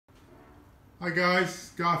Hi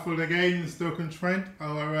guys, Garfield again in Stoke-on-Trent,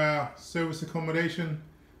 our service accommodation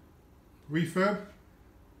refurb.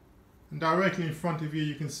 And directly in front of you,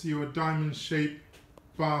 you can see your diamond-shaped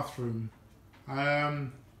bathroom.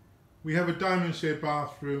 We have a diamond-shaped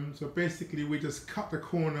bathroom, so basically we just cut the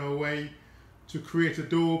corner away to create a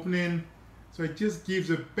door opening. So it just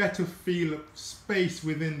gives a better feel of space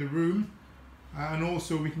within the room. And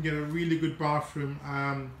also we can get a really good bathroom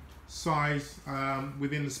size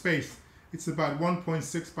within the space. It's about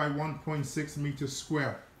 1.6 by 1.6 meters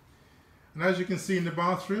square. And as you can see in the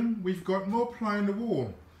bathroom, we've got more ply in the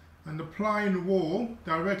wall. And the ply in the wall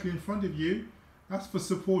directly in front of you, that's for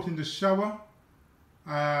supporting the shower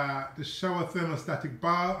thermostatic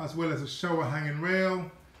bar, as well as a shower hanging rail.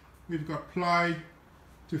 We've got ply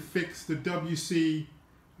to fix the WC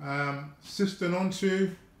cistern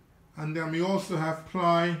onto. And then we also have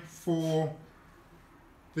ply for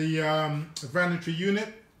the vanity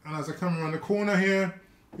unit. And as I come around the corner here,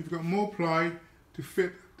 we've got more ply to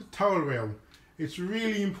fit the towel rail. It's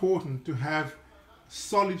really important to have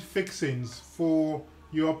solid fixings for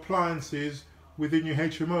your appliances within your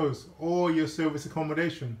HMOs or your service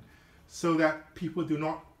accommodation, so that people do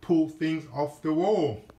not pull things off the wall.